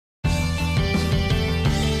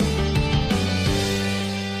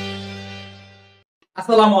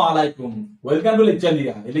আসসালামু আলাইকুম, welcome to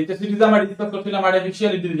লেকচারিয়া। এই লেকচার সিরিজে আমরা ডিসকাস করছিলাম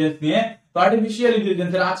আর্টিফিশিয়াল ইন্টেলিজেন্স নিয়ে। তো আর্টিফিশিয়াল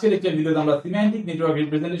ইন্টেলিজেন্সের আজকের লেকচার ভিডিওতে আমরা সিম্যান্টিক নেটওয়ার্ক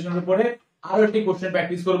রিপ্রেজেন্টেশনের উপরে আরো একটি কোশ্চেন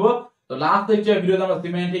প্র্যাকটিস করব। তো লাস্ট লেকচার ভিডিওতে আমরা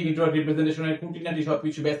সিম্যান্টিক নেটওয়ার্ক রিপ্রেজেন্টেশনের খুঁটিনাটি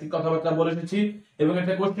সবকিছু বেসিক কথাবার্তা বলে এসেছি এবং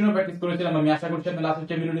একটা কোশ্চেনও প্র্যাকটিস করেছিলাম। আমি আশা করছি আপনি লাস্ট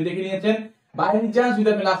লেকচার ভিডিওটি দেখে নিয়েছেন। বাই এনি চান্স যদি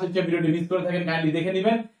আপনি লাস্ট লেকচার ভিডিওটি মিস করে থাকেন, কাইন্ডলি দেখে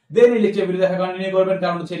নেবেন, দেন এই লেকচার ভিডিও দেখা কন্টিনিউ করবেন,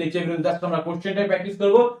 কারণ হচ্ছে এই লেকচার ভিডিওতে জাস্ট আমরা কোশ্চেনটাই প্র্যাকটিস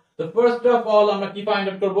করব। তো ফার্স্ট অফ অল আমরা কি ফাইন্ড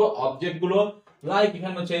আউট করব? অবজেক্ট গুলো। লাইক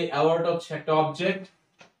এখানে হচ্ছে অ্যাওয়ার্ড হচ্ছে একটা অবজেক্ট,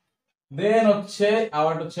 দেন হচ্ছে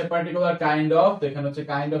অ্যাওয়ার্ড হচ্ছে পার্টিকুলার কাইন্ড অফ, তো এখানে হচ্ছে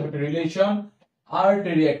কাইন্ড অফ একটা রিলেশন,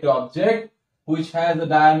 আর্টারি একটা object which has a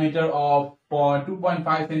diameter of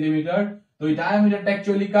 2.5 centimetre. তো এই ডায়ামিটারটা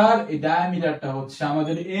অ্যাকচুয়ালি কার? এই ডায়ামিটারটা হচ্ছে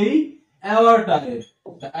আমাদের এই অ্যাওয়ার্ডারের।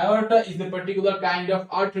 The aorta is a particular kind of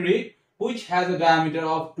artery which has a diameter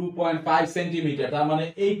of 2.5 centimetre. তার মানে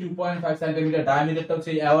এই 2.5 সেন্টিমিটার ডায়ামিটারটা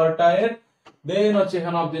হচ্ছে এই অ্যাওয়ার্ডারের। দেন হচ্ছে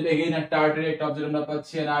এখানে অবজেক্ট এগেইন একটা আর্টারি, একটা অবজেক্ট আমরা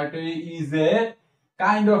পাচ্ছি, an artery is a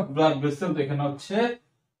kind of blood vessel। তো এখানে হচ্ছে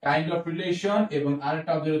kind of relation এবং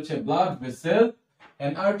আরেকটা অবজেক্ট হচ্ছে blood vessel।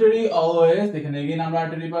 An artery always, এখানে এগেইন আমরা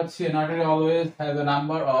artery পাচ্ছি, an artery always has a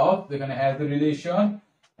number of, এখানে has a relation,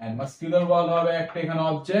 and muscular wall হবে একটা এখানে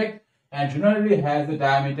object, and generally has a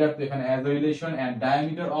diameter, তো এখানে has a relation, and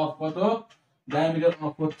diameter of কত? diameter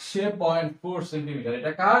of হচ্ছে 0.4 সেন্টিমিটার।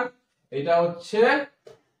 এটা কার? এটা হচ্ছে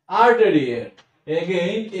artery এর।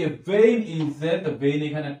 Again a vein is a, the vein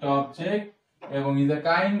এখানে একটা অবজেক্ট এবং is a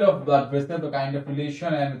kind of blood vessel, the kind of relation,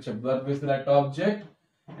 and হচ্ছে blood vessel একটা object.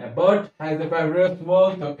 But has a fibrous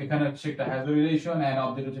wall, তো এখানে হচ্ছে একটা has a relation, and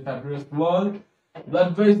object হচ্ছে fibrous wall। Blood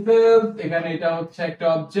vessels এখানে এটা হচ্ছে একটা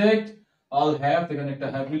অবজেক্ট, all have, এখানে একটা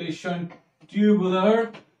have relation, tubular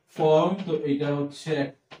form, তো এটা হচ্ছে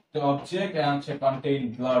একটা অবজেক্ট, and হচ্ছে contain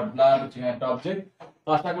blood, blood হচ্ছে একটা অবজেক্ট। তো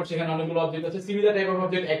আশা করছি এখানে অনেকগুলো অবজেক্ট আছে, সিমিলার টাইপ অফ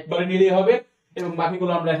অবজেক্ট একবারে নিলেই হবে এবং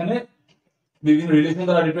বাকিগুলো আমরা এখানে বিভিন্ন রিলেশন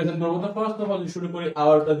দ্বারা রিপ্রেজেন্ট করব। তো ফার্স্ট অফ অল শুরু করি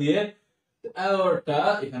আওয়ারটা দিয়ে। আওয়ারটা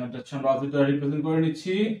এখানে একটা আমরা অবজেক্ট দ্বারা রিপ্রেজেন্ট করে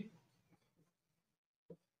নিচ্ছি।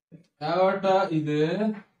 Aorta is a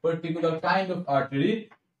particular kind of artery,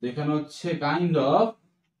 এখানে হচ্ছে kind of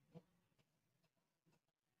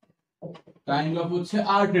হচ্ছে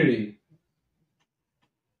artery।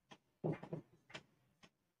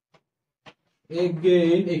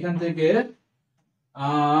 Again এখান থেকে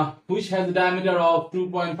which has a diameter of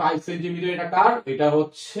 2.5 centimetre. এটা কার? এটা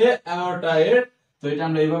হচ্ছে aorta এর। তো এটা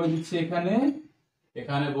আমরা এইভাবে দিচ্ছি, এখানে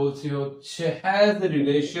এখানে বলছি হচ্ছে has a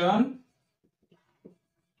relation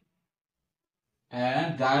and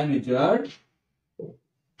diameter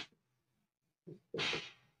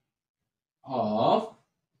of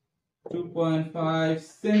 2.5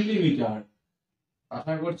 centimetre.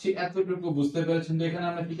 আশা করছি এতটুকু বুঝতে পেরেছেন। তো এখানে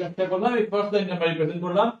আমরা কি কাজটা করলাম? এই ফার্স্ট লাইনটা আমরা রিপ্রেজেন্ট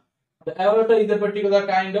করলাম। The aorta is a particular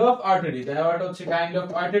kind of artery, the aorta হচ্ছে kind of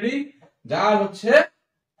artery যার হচ্ছে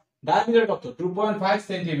ডায়ামিটার কত? 2.5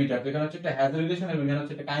 সেন্টিমিটার। তো এখানে হচ্ছে একটা has a relation এবং এখানে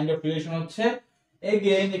হচ্ছে একটা kind of relation হচ্ছে।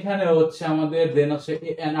 এগেইন এখানে হচ্ছে আমাদের দেন হচ্ছে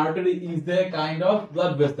an artery is a kind of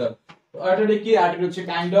blood vessel। তো artery কি? artery হচ্ছে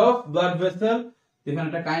kind of blood vessel। এখানে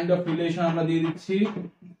একটা kind of relation আমরা দিয়ে দিচ্ছি,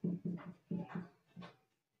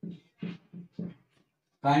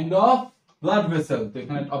 kind of blood vessel। তো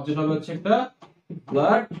এখানে অবজেক্ট হবে হচ্ছে একটা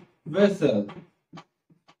blood vessel।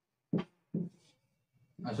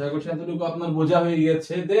 আশা করছি এতটুকু আপনার বোঝা হয়ে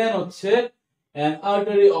গেছে। দেন হচ্ছে an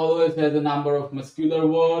artery always has a number of muscular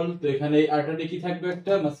wall। তো এখানে এই artery কি থাকবে?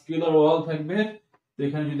 একটা muscular wall থাকবে। তো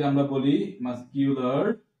এখানে যদি আমরা বলি muscular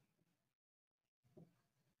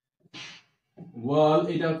wall,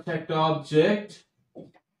 এটা হচ্ছে একটা অবজেক্ট।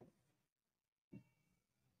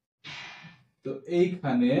 তো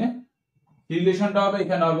এইখানে রিলেশনটা হবে,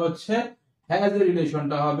 এখানে হবে হচ্ছে has a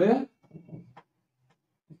রিলেশনটা হবে,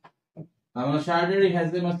 আমরা artery has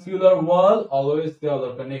a muscular wall always দেওয়া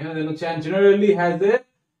দরকার। এখানে দেন হচ্ছে and generally has a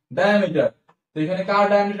diameter। তো এখানে কার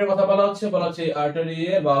ডায়ামিটার কথা বলা হচ্ছে? বলা হচ্ছে আর্টারি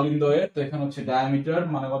এর বা অলিন্দ এর। তো এখানে হচ্ছে ডায়ামিটার,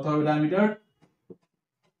 মানে কত হবে ডায়ামিটার?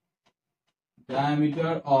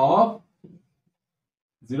 Diameter of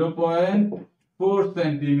 0.4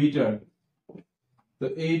 centimetre. তো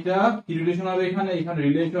এইটা কি রিলেশন হবে? এখানে এখানে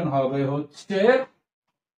রিলেশন হবে হচ্ছে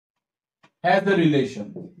has a relation।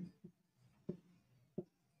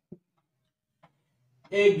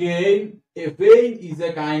 Again a vein is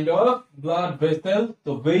a kind of blood vessel।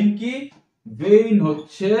 তো vein কি? vein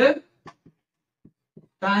হচ্ছে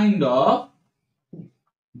kind of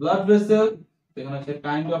blood vessel। এখানে হচ্ছে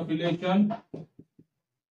kind of relation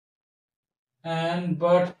and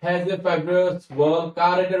but has a fibrous wall।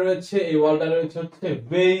 কার এটা রয়েছে? এই ওয়ালটা রয়েছে হচ্ছে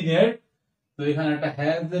vein এর। তো এখানে একটা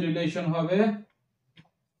has a relation হবে,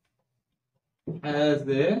 has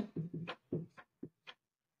a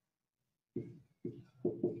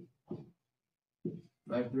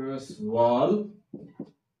fibrous wall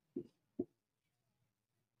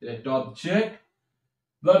direct object.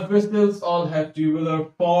 Blood vessels all have tubular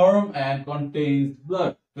form and contains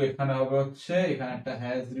blood. তো এখানে হবে হচ্ছে এখানে একটা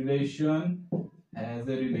has a relation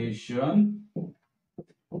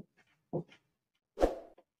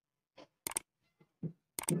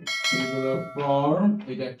tubular form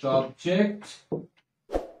এটা একটা object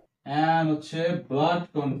and হচ্ছে blood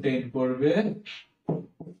contain করবে।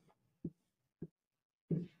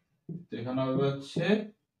 তো এখানে হবে হচ্ছে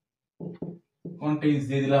contains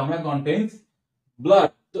দিয়ে দিলাম আমরা contains blood।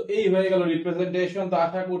 তো এই হয়ে গেল রিপ্রেজেন্টেশন। তো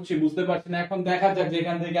আশা করছি বুঝতে পারছেন। এখন দেখা যাক যে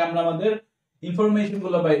এখান থেকে আমরা আমাদের ইনফরমেশন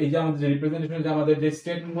গুলো বা এই যে আমাদের যে রিপ্রেজেন্টেশন যে আমাদের যে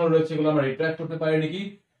স্টেটমেন্ট গুলো রয়েছে এগুলো আমরা রিট্রাক্ট করতে পারি নাকি।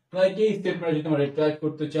 লাইক এই স্টেটমেন্ট যদি আমরা রিট্রাক্ট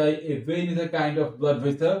করতে চাই এ vein is a kind of blood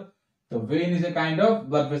vessel. তো vein is a kind of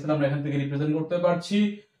blood vessel আমরা এখান থেকে রিপ্রেজেন্ট করতে পারছি।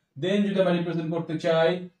 দেন যদি আমরা রিপ্রেজেন্ট করতে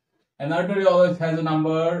চাই an artery always has a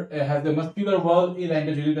number, has a muscular wall। এই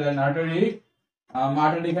লাইনটা যদি তাহলে artery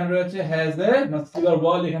এখানে রয়েছে has a muscular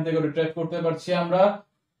wall, এখান থেকে রিট্রাক্ট করতে পারছি আমরা।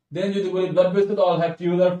 দেন যদি বলি blood vessel all have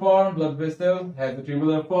tubular form, blood vessel has a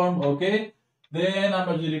tubular form, okay। দেন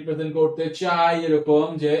আমরা যদি রিপ্রেজেন্ট করতে চাই এরকম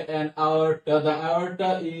যে an aorta, the aorta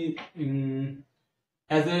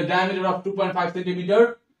has a diameter of 2.5 centimeter,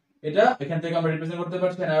 এটা এখান থেকে আমরা রিপ্রেজেন্ট করতে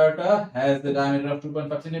পারছি an aorta has the diameter of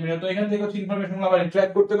 2.5 centimeter। তো এখান থেকে ইনফরমেশন গুলো আমরা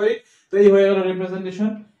রিট্রাক্ট করতে পারি। তো এই হয়ে গেল রিপ্রেজেন্টেশন।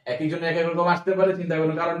 এক একজন এক এক রকম আসতে পারে, চিন্তা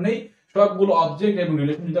করার কারণ নেই। সবগুলো অবজেক্ট এবং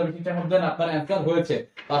রিলেশন যদি আপনি ঠিকঠাক মতো দেন আপনার অ্যানসার হয়েছে।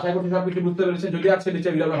 তো আশা করছি সবকিছু বুঝতে পেরেছেন। যদি আজকে নিচে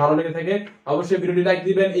ভিডিও ভালো লেগে থাকে অবশ্যই ভিডিওটি লাইক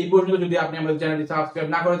দিবেন। এই পর্যন্ত যদি আপনি আমাদের চ্যানেলটি সাবস্ক্রাইব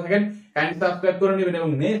না করে থাকেন কাইন্ডলি সাবস্ক্রাইব করে নেবেন। এবং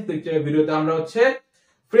নেক্সট ভিডিওতে আমরা হচ্ছে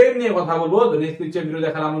ফ্রেম নিয়ে কথা বলবো। তো নেক্সট ভিডিও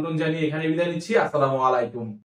দেখার আমন্ত্রণ জানিয়ে এখানে বিদায় নিচ্ছি। আসসালামু আলাইকুম।